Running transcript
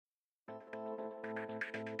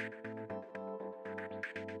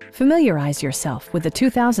Familiarize yourself with the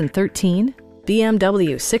 2013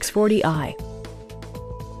 BMW 640i.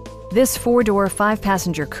 This four-door,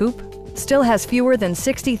 five-passenger coupe still has fewer than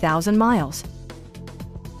 60,000 miles.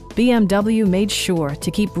 BMW made sure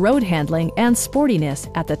to keep road handling and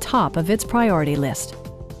sportiness at the top of its priority list.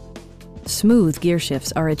 Smooth gear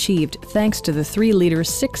shifts are achieved thanks to the 3-liter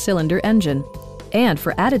six-cylinder engine. And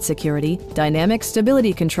for added security, dynamic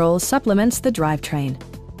stability control supplements the drivetrain.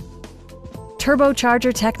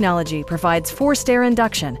 Turbocharger technology provides forced-air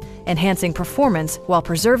induction, enhancing performance while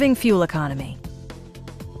preserving fuel economy.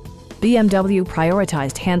 BMW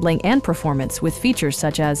prioritized handling and performance with features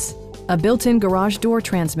such as a built-in garage door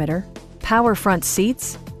transmitter, power front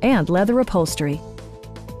seats, and leather upholstery.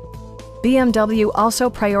 BMW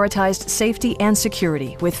also prioritized safety and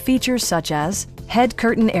security with features such as head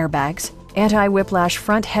curtain airbags, anti-whiplash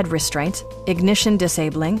front head restraints, ignition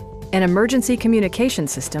disabling, an emergency communication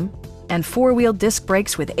system, and four-wheel disc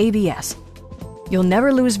brakes with ABS. You'll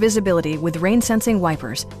never lose visibility with rain-sensing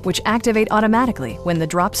wipers, which activate automatically when the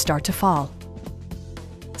drops start to fall.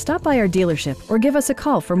 Stop by our dealership or give us a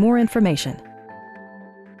call for more information.